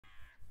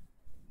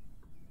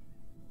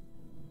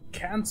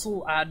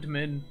Cancel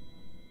admin.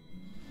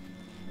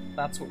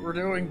 That's what we're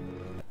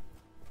doing.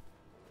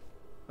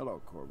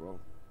 Hello, Corvo.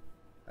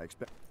 I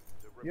expect.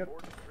 The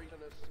report of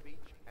treasonous speech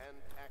and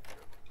action.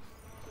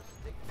 The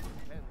state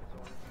depends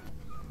on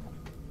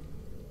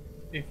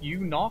you. If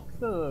you knock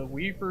the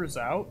Weavers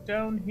out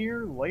down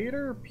here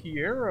later,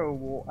 Piero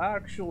will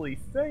actually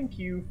thank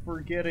you for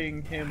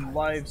getting him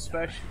live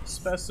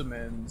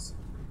specimens,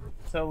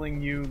 telling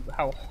you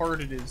how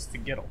hard it is to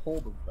get a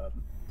hold of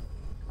them.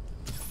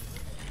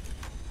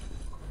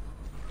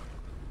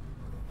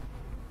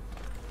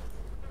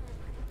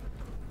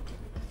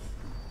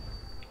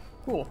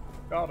 Cool,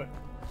 got it.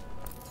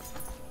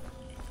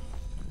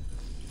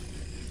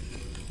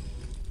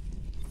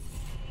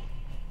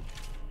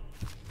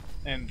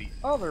 And the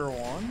other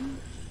one...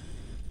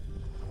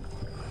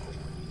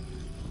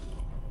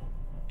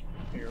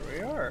 Here we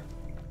are.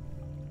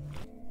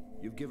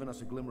 You've given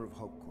us a glimmer of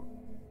hope, Corvo.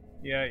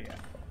 Yeah.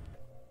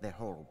 They're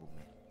horrible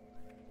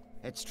men.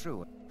 It's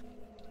true.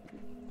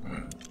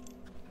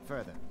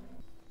 Further,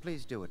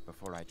 please do it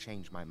before I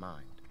change my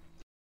mind.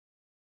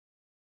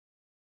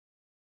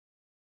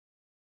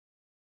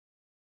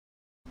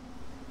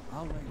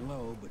 I'll lay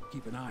low, but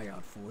keep an eye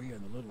out for you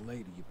and the little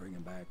lady you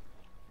bringing back.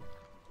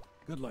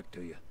 Good luck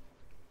to you.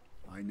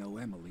 I know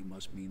Emily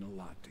must mean a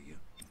lot to you.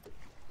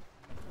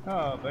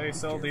 Oh, they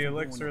sell the careful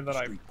elixir going up that the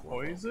I street,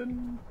 Corvo.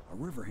 poisoned? A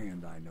river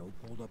hand I know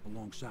pulled up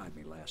alongside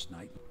me last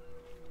night.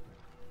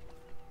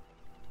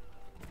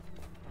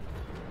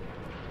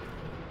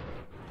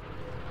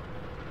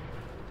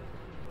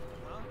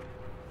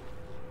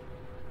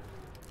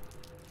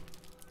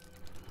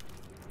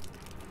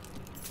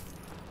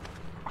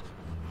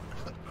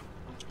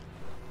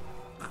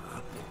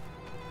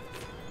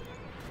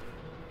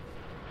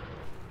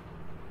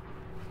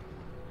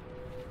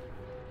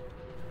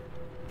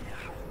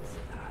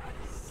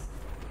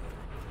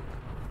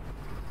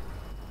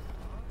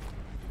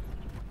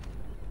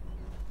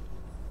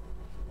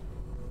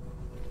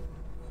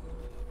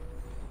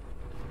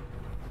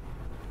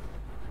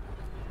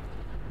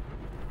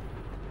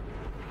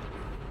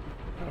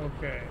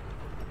 Okay.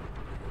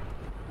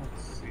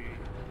 Let's see.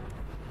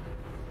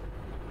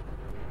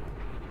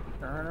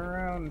 Turn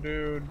around,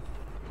 dude.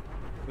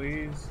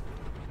 Please.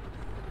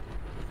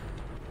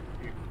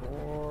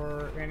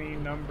 Before any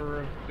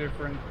number of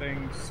different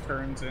things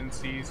turns and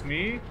sees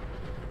me.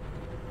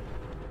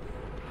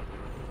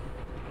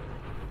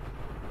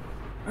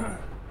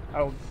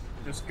 I'll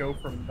just go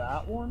from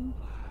that one.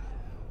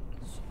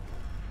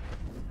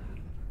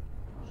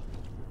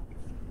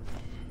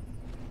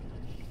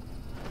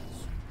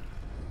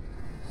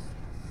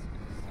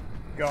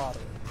 Got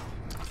it.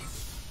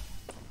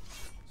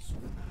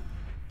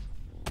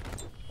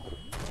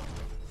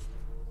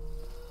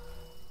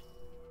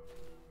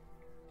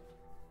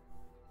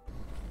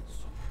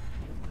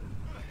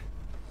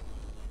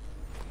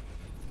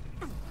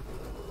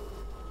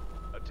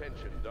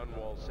 Attention,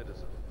 Dunwall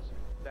citizens.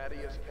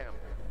 Thaddeus Campbell,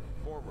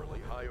 formerly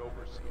High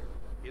Overseer,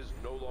 is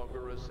no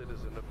longer a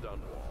citizen of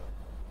Dunwall.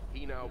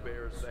 He now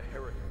bears the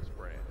Heretics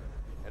brand,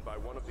 and by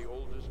one of the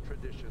oldest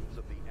traditions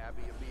of the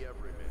Abbey of the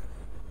Everyman,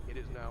 it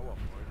is now a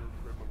minor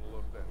criminal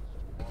offense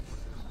to offer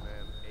this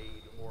man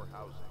aid or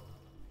housing.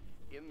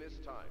 In this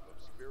time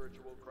of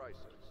spiritual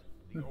crisis,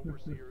 the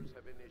Overseers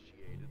have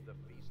initiated the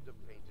Feast of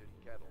Painted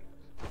Kettles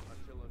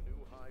until a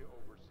new High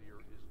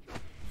Overseer is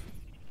chosen.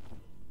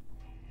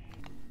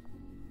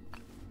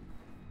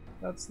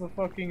 That's the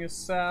fucking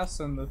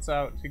assassin that's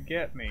out to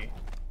get me.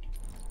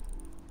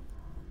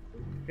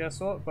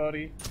 Guess what,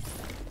 buddy?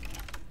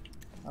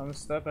 I'm a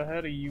step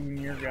ahead of you and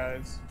your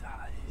guys.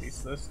 At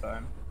least this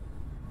time.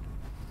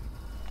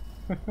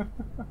 Is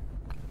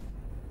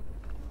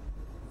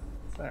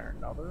there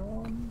another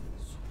one?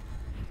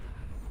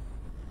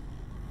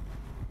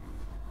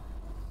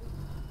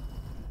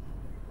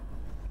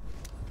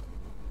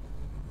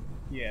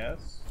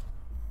 Yes.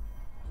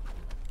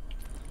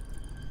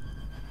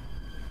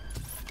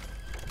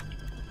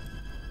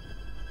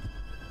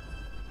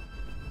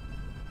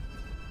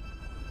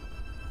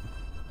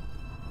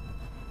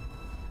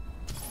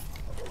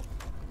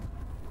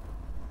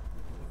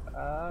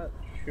 That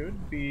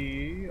should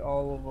be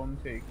all of them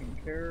taken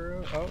care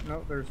of. Oh,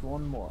 no, there's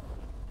one more.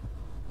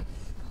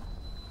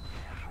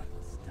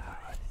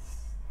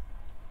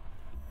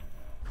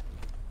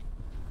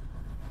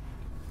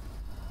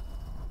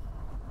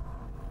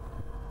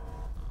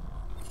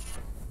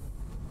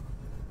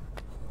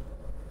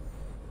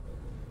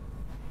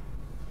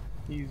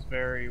 He's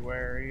very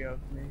wary of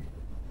me.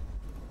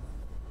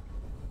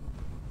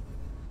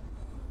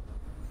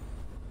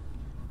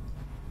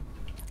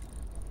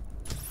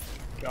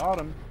 Got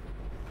him.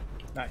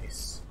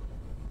 Nice.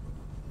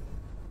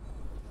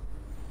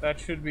 That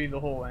should be the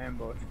whole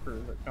ambush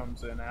crew that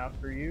comes in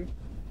after you.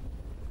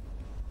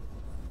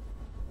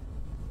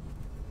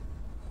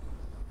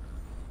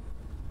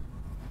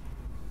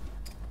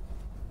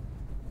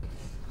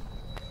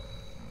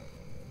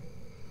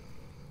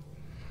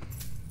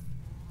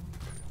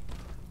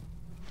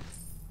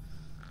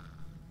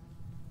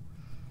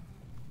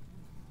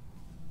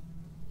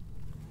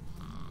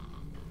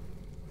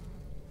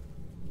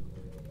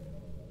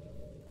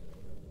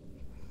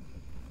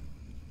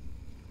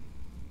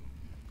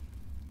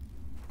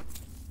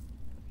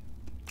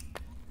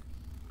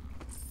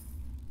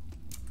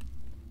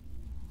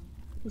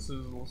 This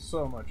is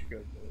so much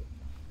good loot.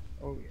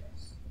 Oh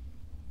yes.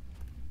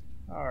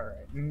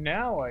 Alright,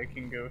 now I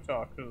can go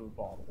talk to the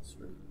Bottle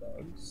Street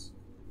thugs.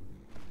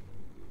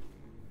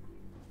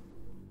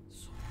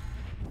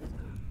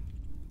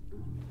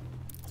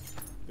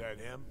 That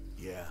him?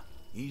 Yeah,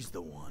 he's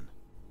the one.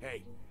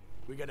 Hey,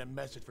 we got a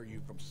message for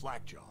you from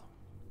Slackjaw.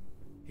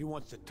 He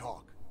wants to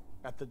talk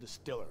at the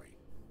distillery.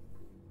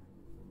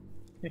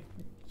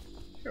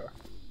 Sure.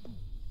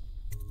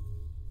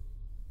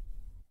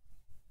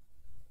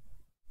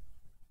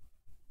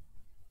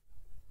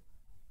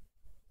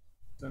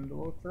 Seem to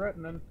look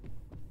threatening.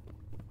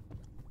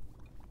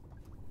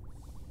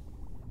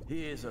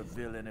 He is a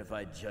villain if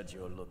I judge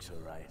your looks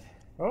aright.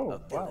 Oh, a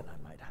villain wow.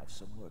 I might have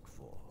some work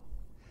for.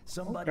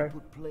 Somebody Okay.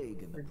 put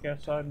plague in the I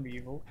guess I'm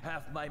evil.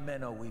 Half my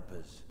men are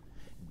weepers.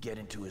 Get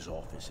into his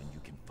office and you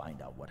can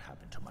find out what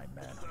happened to my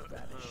man who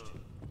vanished.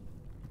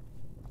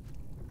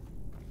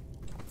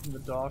 The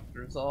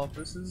doctor's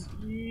office is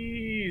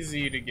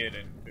easy to get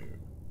into.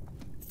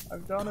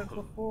 I've done it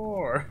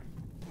before.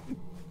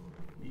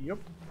 Yup.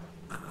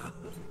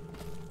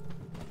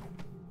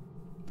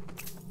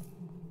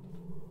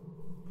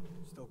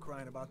 Still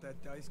crying about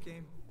that dice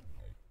game?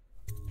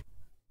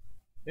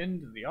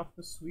 Into the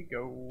office we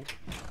go. Did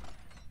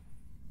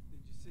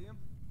you see him?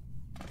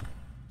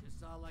 Just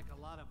saw like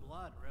a lot of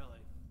blood, really.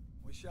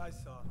 Wish I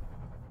saw.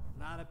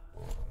 Not a...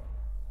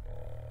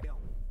 Yo,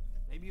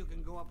 maybe you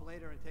can go up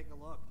later and take a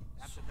look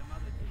after them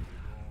other two.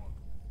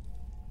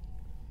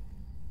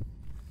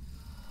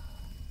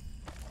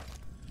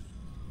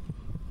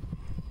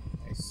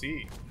 I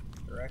see.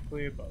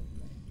 Directly above me.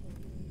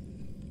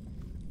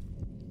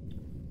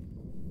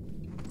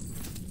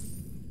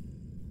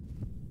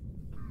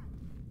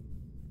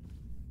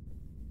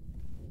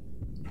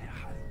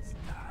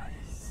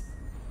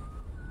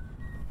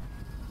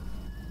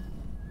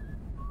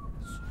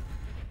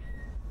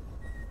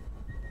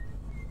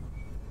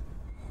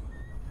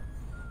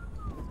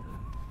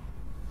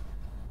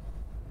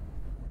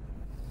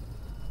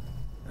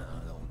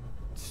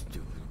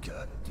 Stupid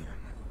goddamn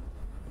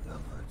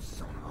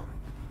son of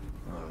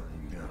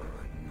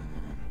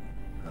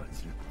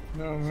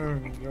No,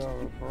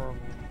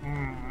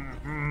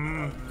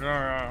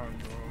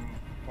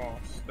 I'll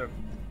step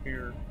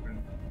here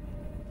and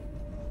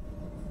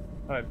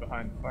hide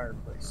behind the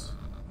fireplace.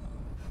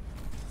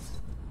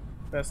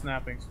 Best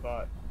napping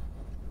spot.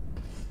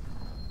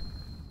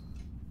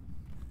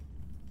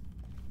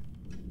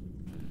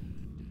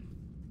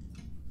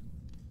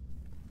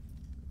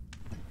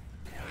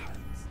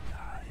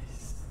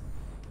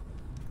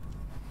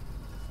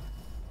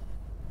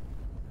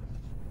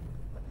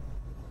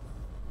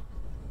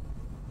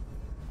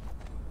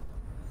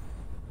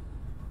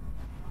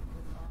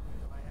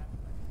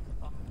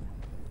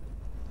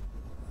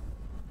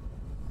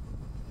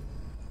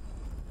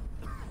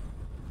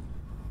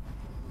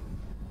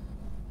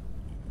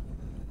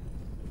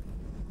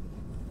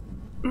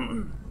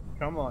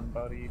 Come on,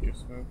 buddy,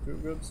 just move to a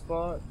good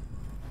spot.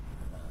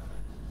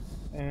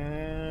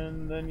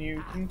 And then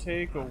you can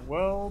take a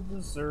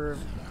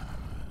well-deserved...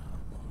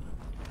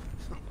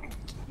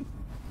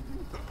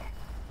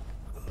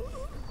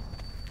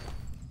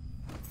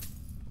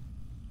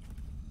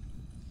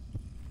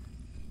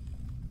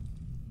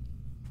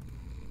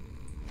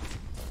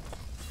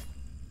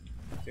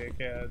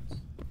 dickheads.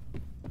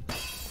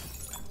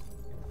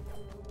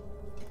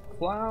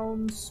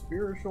 Clown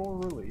spiritual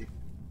relief.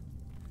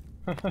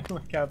 I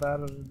like how that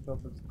is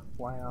up as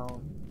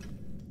clown.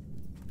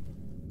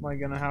 Am I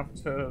gonna have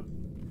to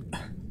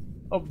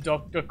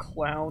abduct a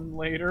clown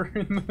later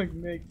in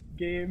the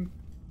game?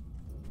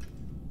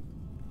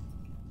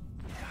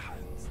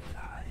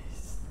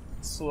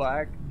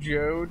 Slack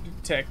Joe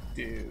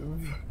Detective.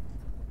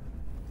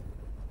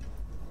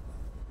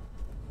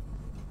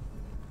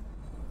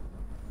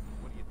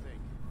 What do you think?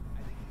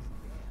 I think he's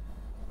dead,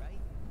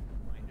 right?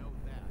 I know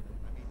that.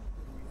 I mean,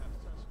 do we have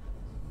suspects?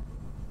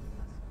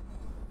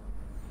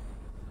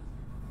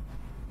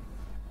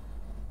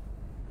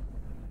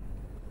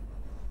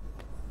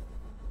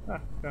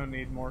 Don't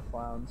need more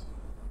clowns.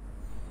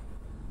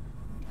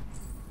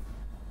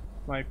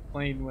 My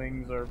plane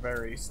wings are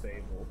very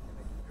stable.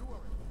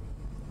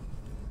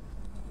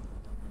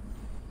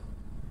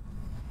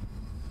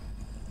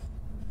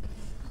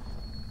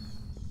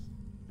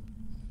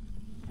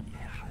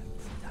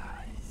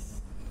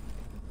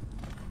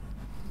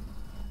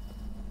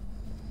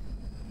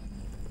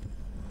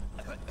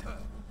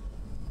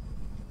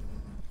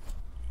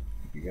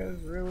 You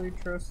guys really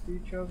trust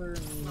each other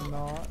and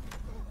not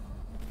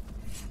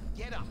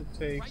to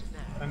take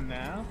a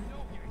nap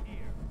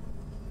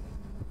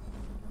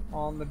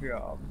on the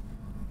job?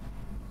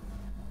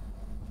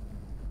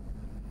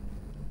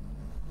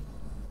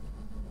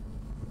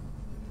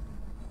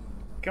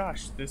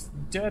 Gosh, this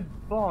dead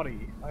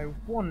body, I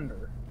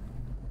wonder.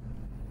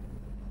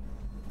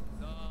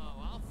 So,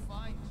 I'll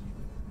find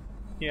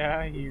you.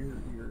 Yeah,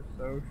 you're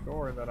so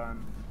sure that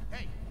I'm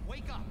Hey,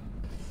 wake up!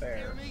 there.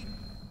 Hear me?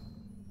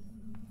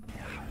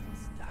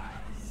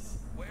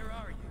 Where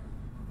are you?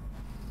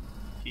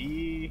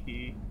 Hee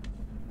hee.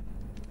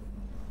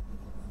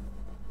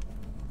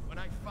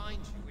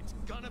 find you, it's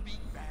gonna be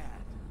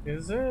bad.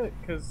 Is it?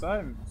 Because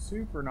I'm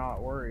super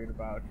not worried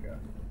about you.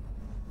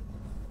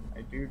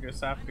 I do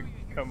just have to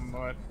come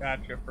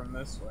at you from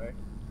this way.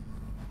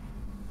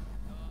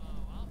 Oh,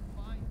 I'll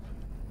find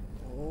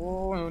you.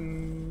 Oh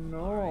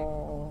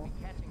no.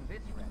 Catching this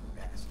red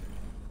bastard.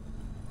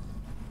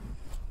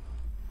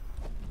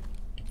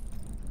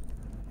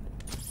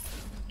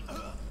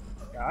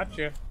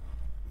 Gotcha.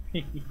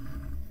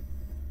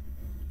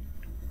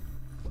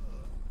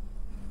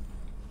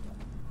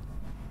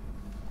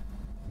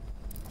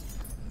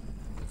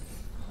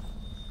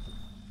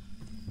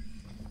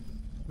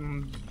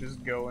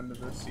 Just go into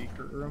the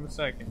secret room a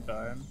second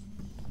time.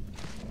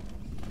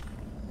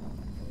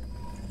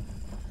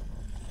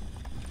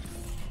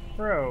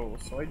 Bro,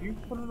 so I do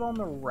put it on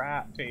the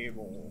rat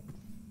table.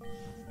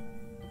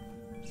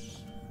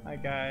 Hi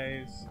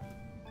guys.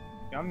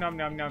 Yum num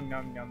num num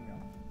num num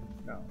num.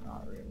 No,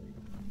 not really.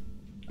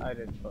 I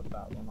didn't put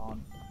that one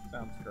on.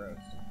 Sounds gross.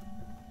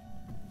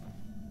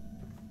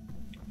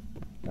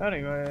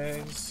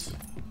 Anyways,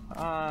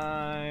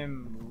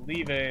 I'm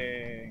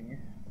leaving.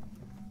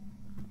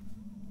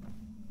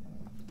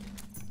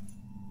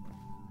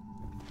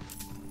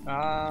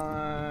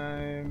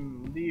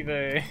 I'm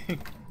leaving.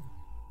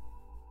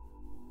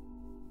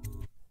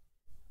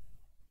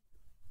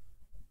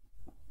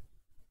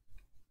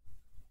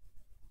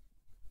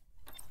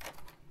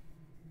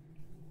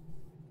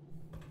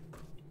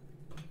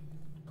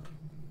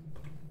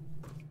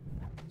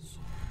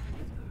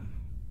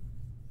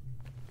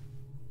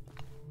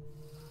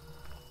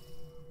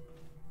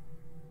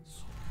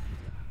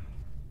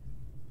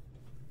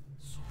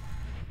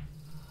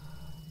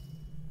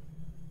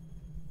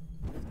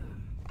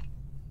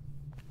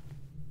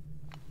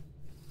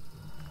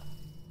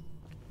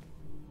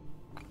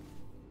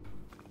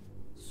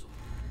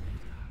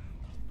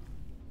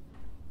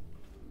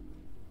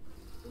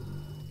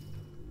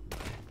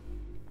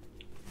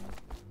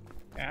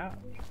 Ouch.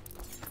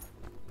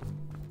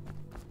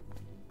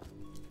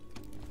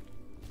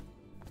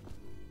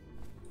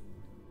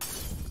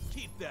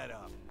 Keep that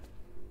up.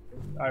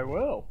 I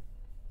will.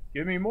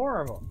 Give me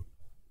more of them.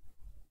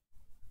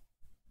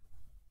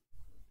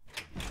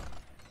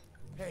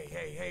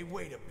 Hey,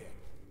 wait a bit.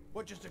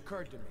 What just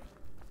occurred to me?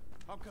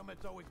 How come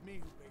it's always me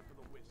who pays for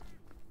the whiskey?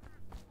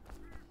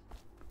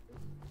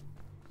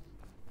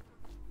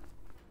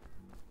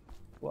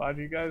 Glad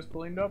you guys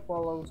cleaned up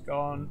while I was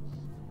gone.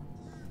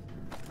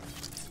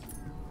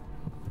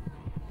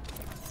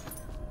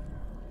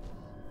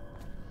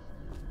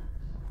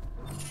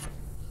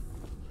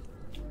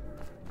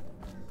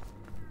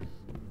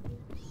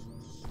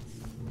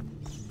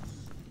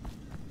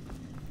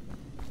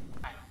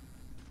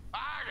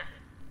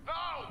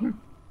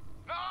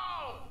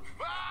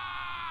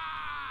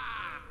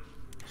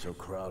 So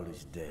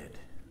Crowley's dead.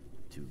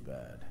 Too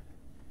bad.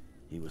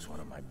 He was one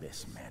of my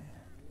best men.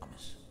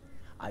 Promise.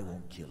 I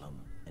won't kill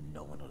him, and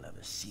no one will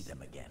ever see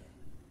them again.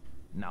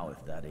 Now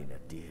if that ain't a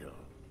deal,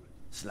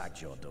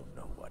 Slackjaw don't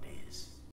know what is.